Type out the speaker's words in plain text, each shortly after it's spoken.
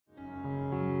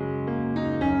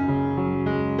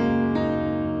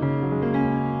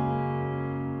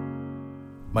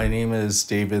My name is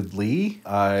David Lee.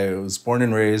 I was born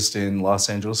and raised in Los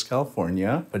Angeles,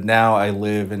 California, but now I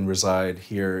live and reside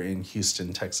here in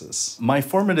Houston, Texas. My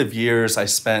formative years I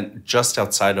spent just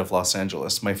outside of Los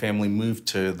Angeles. My family moved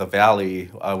to the Valley,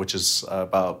 which is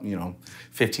about,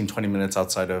 15, 20 minutes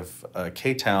outside of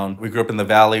K-Town. We grew up in the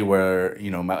Valley where,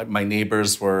 my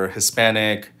neighbors were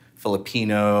Hispanic,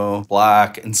 Filipino,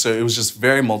 Black, and so it was just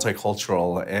very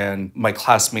multicultural. And my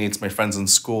classmates, my friends in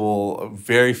school,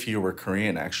 very few were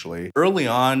Korean actually. Early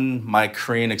on, my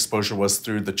Korean exposure was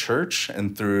through the church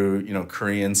and through,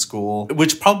 Korean school,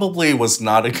 which probably was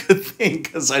not a good thing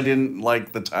because I didn't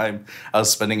like the time I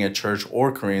was spending at church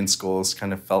or Korean schools.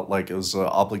 Kind of felt like it was an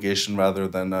obligation rather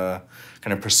than kind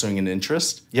of pursuing an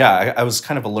interest. Yeah, I was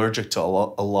kind of allergic to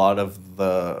a lot of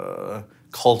the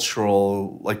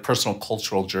personal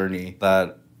cultural journey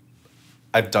that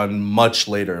I've done much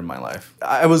later in my life.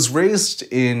 I was raised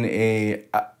in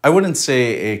I wouldn't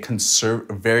say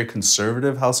very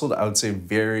conservative household. I would say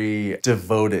very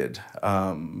devoted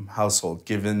household,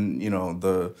 given,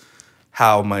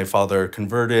 how my father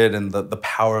converted and the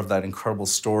power of that incredible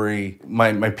story.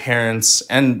 My parents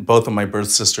and both of my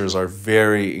birth sisters are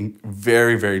very,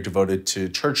 very, very devoted to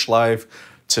church life,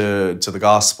 to the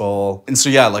gospel. And so,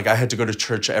 yeah, I had to go to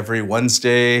church every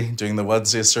Wednesday, doing the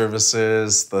Wednesday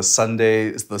services, the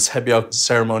Sundays, the 새벽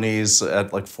ceremonies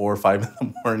at 4 or 5 in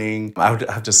the morning. I would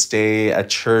have to stay at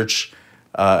church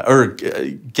or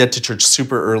get to church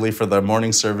super early for the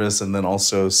morning service and then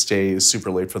also stay super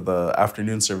late for the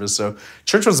afternoon service. So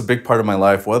church was a big part of my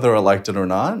life, whether I liked it or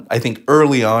not. I think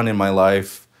early on in my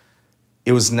life,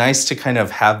 it was nice to kind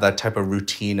of have that type of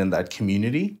routine and that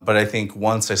community. But I think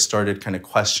once I started kind of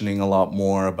questioning a lot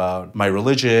more about my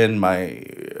religion, my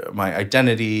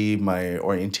identity, my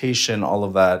orientation, all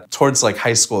of that, towards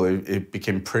high school, it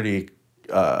became pretty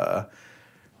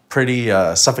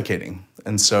suffocating.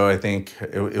 And so I think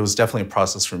it was definitely a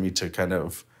process for me to kind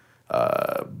of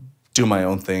do my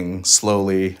own thing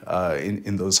slowly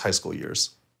in those high school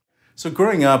years. So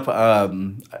growing up,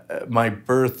 my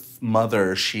birth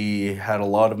mother, she had a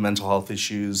lot of mental health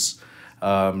issues.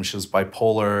 She was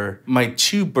bipolar. My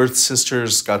two birth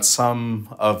sisters got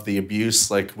some of the abuse,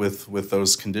 with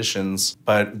those conditions.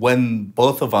 But when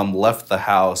both of them left the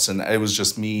house, and it was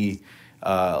just me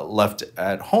left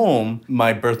at home,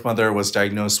 my birth mother was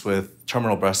diagnosed with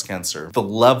terminal breast cancer. The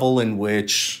level in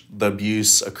which the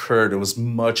abuse occurred, it was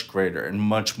much greater and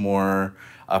much more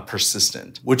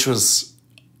persistent, which was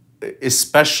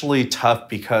especially tough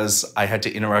because I had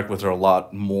to interact with her a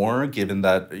lot more, given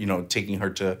that, taking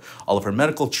her to all of her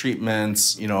medical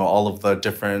treatments, all of the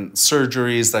different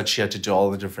surgeries that she had to do, all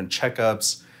the different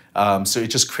checkups. So it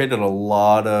just created a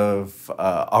lot of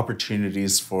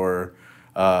opportunities for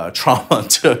trauma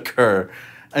to occur.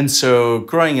 And so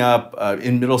growing up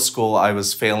in middle school, I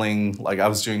was failing. I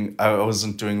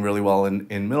wasn't doing really well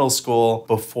in middle school.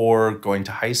 Before going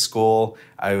to high school,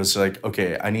 I was like,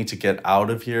 okay, I need to get out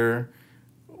of here.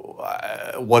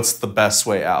 What's the best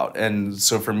way out? And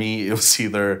so for me, it was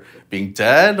either being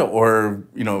dead or,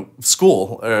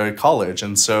 school or college.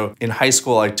 And so in high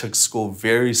school, I took school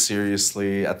very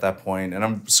seriously at that point. And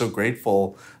I'm so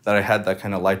grateful that I had that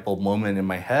kind of light bulb moment in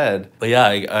my head. But yeah,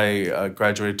 I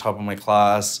graduated top of my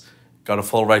class, got a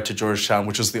full ride to Georgetown,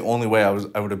 which was the only way I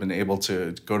would have been able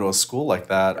to go to a school like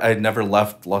that. I had never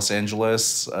left Los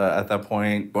Angeles at that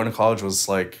point. Going to college was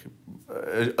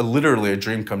literally a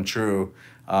dream come true.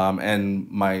 And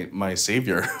my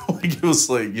savior, it was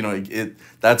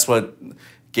that's what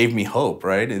gave me hope,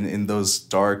 right? In those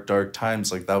dark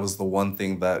times, that was the one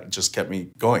thing that just kept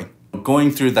me going. Going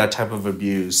through that type of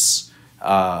abuse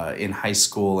in high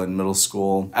school and middle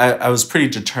school, I was pretty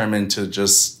determined to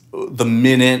just, the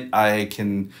minute I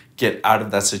can get out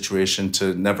of that situation,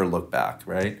 to never look back,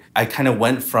 right? I kind of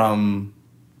went from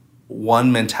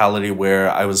one mentality where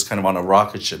I was kind of on a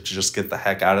rocket ship to just get the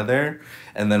heck out of there.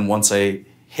 And then once I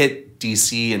hit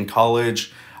DC in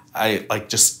college, I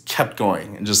just kept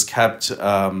going and just kept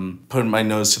putting my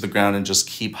nose to the ground and just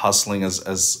keep hustling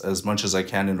as much as I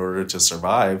can in order to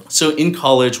survive. So in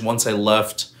college, once I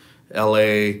left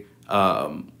LA,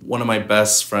 one of my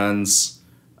best friends,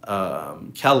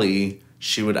 Kelly,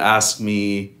 she would ask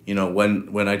me,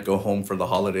 when I'd go home for the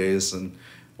holidays and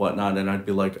whatnot, and I'd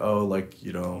be like,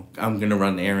 I'm gonna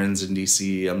run errands in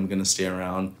DC, I'm gonna stay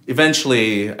around.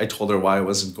 Eventually, I told her why I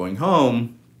wasn't going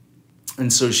home,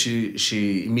 and so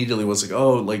she immediately was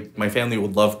like, my family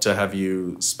would love to have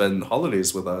you spend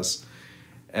holidays with us.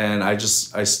 And I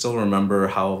still remember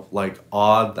how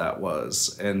odd that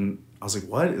was, and I was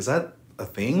like, what, is that a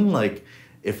thing?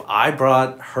 if I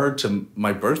brought her to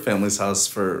my birth family's house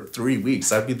for 3 weeks,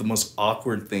 that'd be the most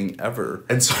awkward thing ever.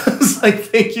 And so I was like,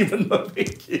 thank you, but no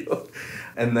thank you.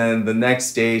 And then the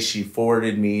next day, she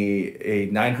forwarded me a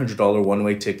 $900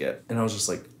 one-way ticket. And I was just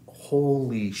like,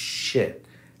 holy shit.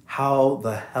 How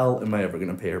the hell am I ever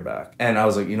gonna pay her back? And I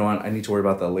was like, you know what? I need to worry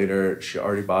about that later. She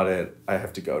already bought it. I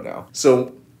have to go now.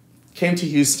 So came to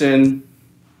Houston.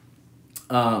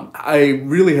 I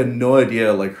really had no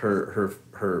idea like her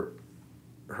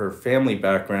family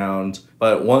background.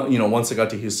 But once I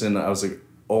got to Houston, I was like,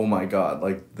 oh my God,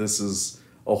 like this is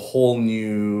a whole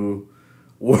new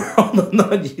world I'm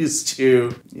not used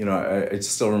to. You know, I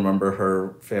still remember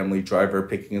her family driver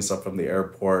picking us up from the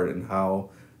airport and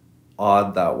how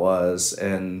odd that was.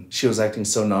 And she was acting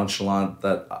so nonchalant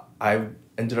that I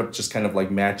ended up just kind of like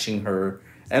matching her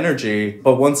energy.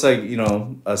 But once I,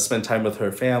 spent time with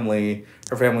her family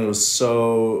was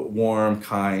so warm,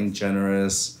 kind,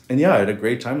 generous. And yeah, I had a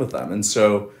great time with them. And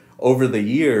so over the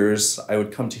years, I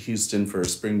would come to Houston for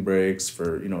spring breaks,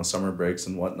 for, summer breaks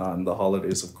and whatnot, and the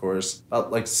holidays, of course.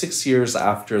 About like 6 years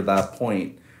after that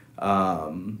point,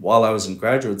 while I was in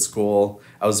graduate school,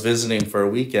 I was visiting for a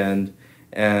weekend,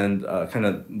 and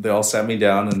they all sat me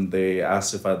down and they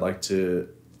asked if I'd like to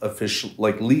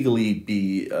legally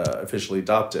be officially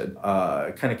adopted.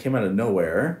 It kind of came out of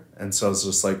nowhere. And so I was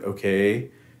just like,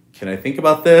 okay, can I think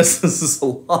about this? This is a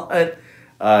lot.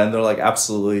 And they're like,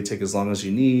 absolutely, take as long as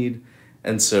you need.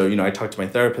 And so, I talked to my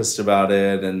therapist about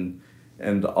it and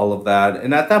all of that.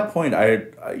 And at that point,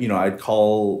 I'd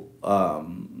call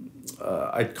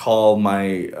my,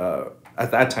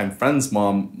 at that time, friend's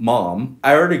mom.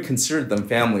 I already considered them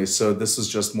family. So this was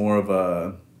just more of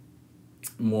a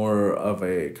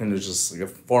kind of just like a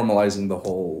formalizing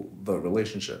the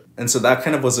relationship. And so that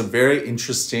kind of was a very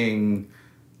interesting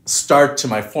start to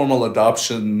my formal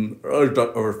adoption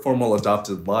or formal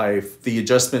adopted life. The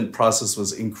adjustment process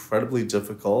was incredibly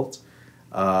difficult.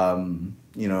 There are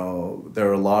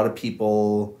a lot of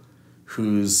people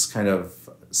whose kind of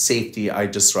safety I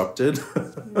disrupted,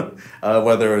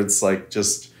 whether it's like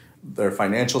just their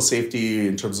financial safety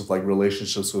in terms of like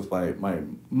relationships with my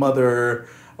mother,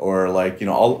 or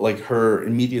all like her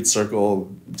immediate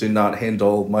circle did not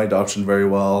handle my adoption very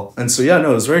well. And so, it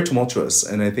was very tumultuous.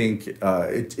 And I think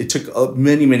it took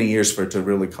many, many years for it to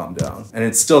really calm down. And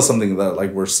it's still something that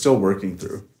we're still working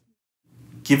through.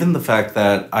 Given the fact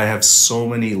that I have so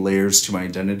many layers to my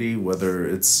identity, whether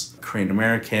it's Korean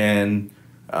American,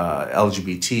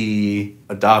 LGBT,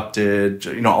 adopted,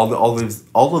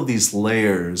 all of these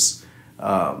layers,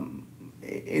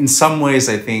 in some ways,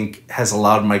 I think has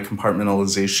allowed my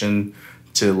compartmentalization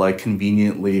to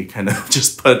conveniently kind of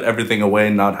just put everything away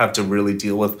and not have to really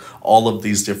deal with all of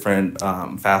these different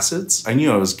facets. I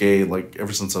knew I was gay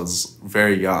ever since I was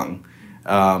very young.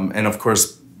 And of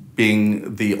course,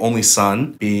 being the only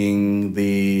son, being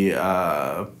the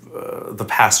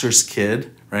pastor's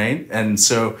kid, right? And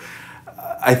so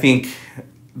I think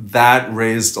that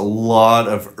raised a lot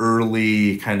of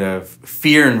early kind of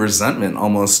fear and resentment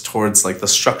almost towards the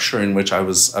structure in which I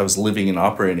was living and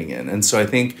operating in. And so I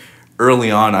think early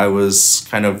on I was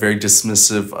kind of very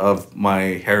dismissive of my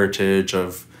heritage,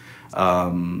 of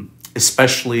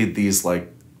especially these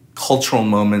cultural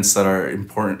moments that are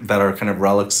important, that are kind of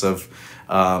relics of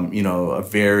a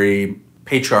very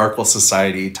patriarchal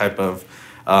society type of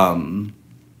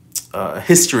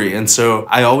history. And so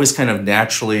I always kind of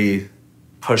naturally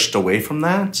pushed away from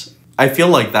that. I feel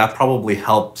like that probably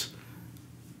helped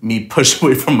me push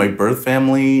away from my birth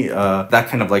family. That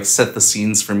kind of set the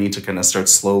scenes for me to kind of start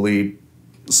slowly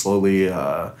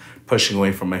pushing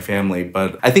away from my family.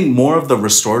 But I think more of the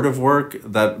restorative work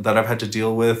that I've had to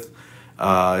deal with,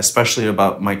 especially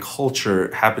about my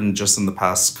culture, happened just in the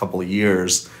past couple of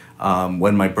years.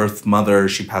 When my birth mother,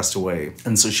 she passed away.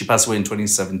 And so she passed away in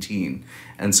 2017.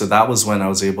 And so that was when I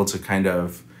was able to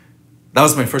that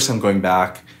was my first time going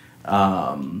back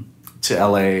to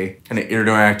LA, kind of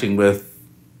interacting with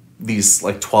these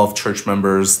 12 church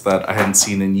members that I hadn't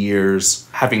seen in years,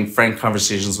 having frank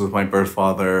conversations with my birth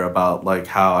father about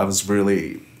how I was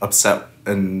really upset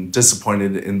and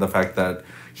disappointed in the fact that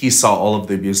he saw all of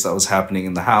the abuse that was happening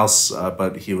in the house,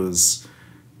 but he was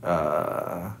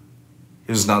not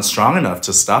strong enough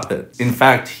to stop it. In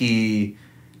fact, he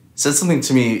said something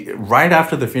to me right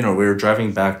after the funeral. We were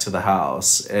driving back to the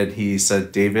house, and he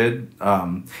said, David,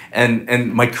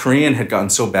 and my Korean had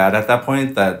gotten so bad at that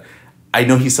point that I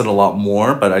know he said a lot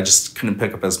more, but I just couldn't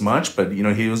pick up as much. But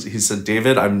he said,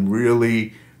 David, I'm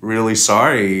really, really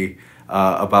sorry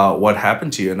about what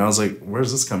happened to you. And I was like,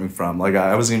 where's this coming from?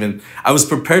 I was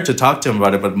prepared to talk to him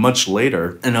about it, but much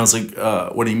later. And I was like,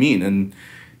 what do you mean? And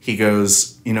he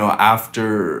goes,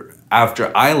 after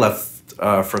after I left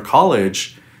for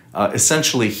college,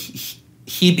 essentially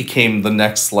he became the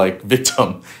next like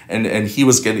victim, and he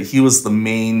was the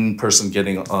main person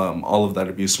getting all of that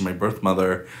abuse from my birth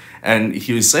mother, and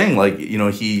he was saying like, you know,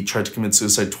 he tried to commit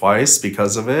suicide twice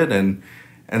because of it, and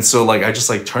so like I just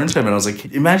like turned to him and I was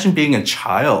like, imagine being a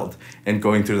child and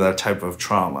going through that type of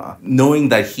trauma. Knowing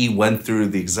that he went through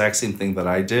the exact same thing that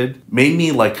I did made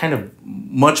me like kind of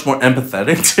much more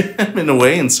empathetic to him in a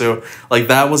way. And so like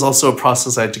that was also a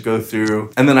process I had to go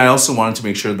through. And then I also wanted to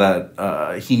make sure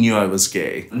that he knew I was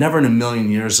gay. Never in a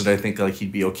million years did I think like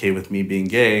he'd be okay with me being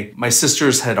gay. My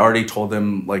sisters had already told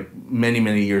him like many,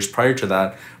 many years prior to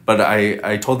that. But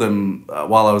I told him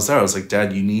while I was there, I was like,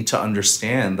 Dad, you need to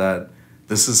understand that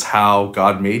this is how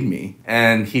God made me.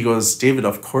 And he goes, David,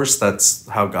 of course that's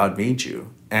how God made you.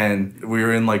 And we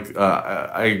were in like,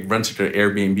 I rented an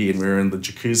Airbnb and we were in the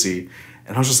jacuzzi.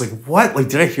 And I was just like, what? Like,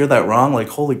 did I hear that wrong? Like,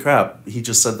 holy crap. He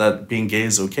just said that being gay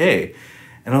is okay.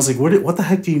 And I was like, what the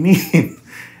heck do you mean?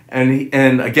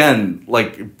 And again,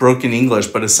 like broken English,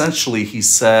 but essentially he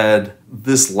said,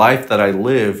 this life that I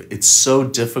live, it's so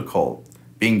difficult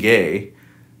being gay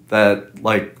that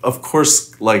like, of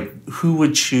course, like who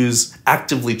would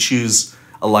actively choose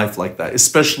a life like that,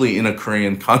 especially in a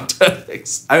Korean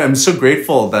context. I'm so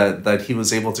grateful that he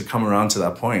was able to come around to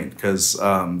that point, because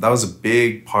that was a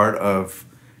big part of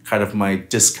kind of my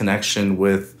disconnection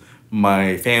with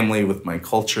my family, with my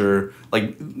culture,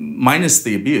 like minus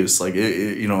the abuse. Like,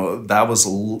 you know, that was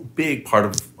a big part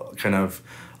of kind of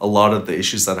a lot of the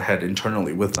issues that I had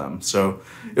internally with them. So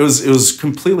it was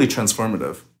completely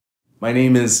transformative. My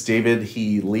name is David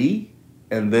Lee,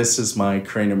 and this is my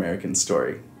Korean American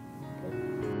story.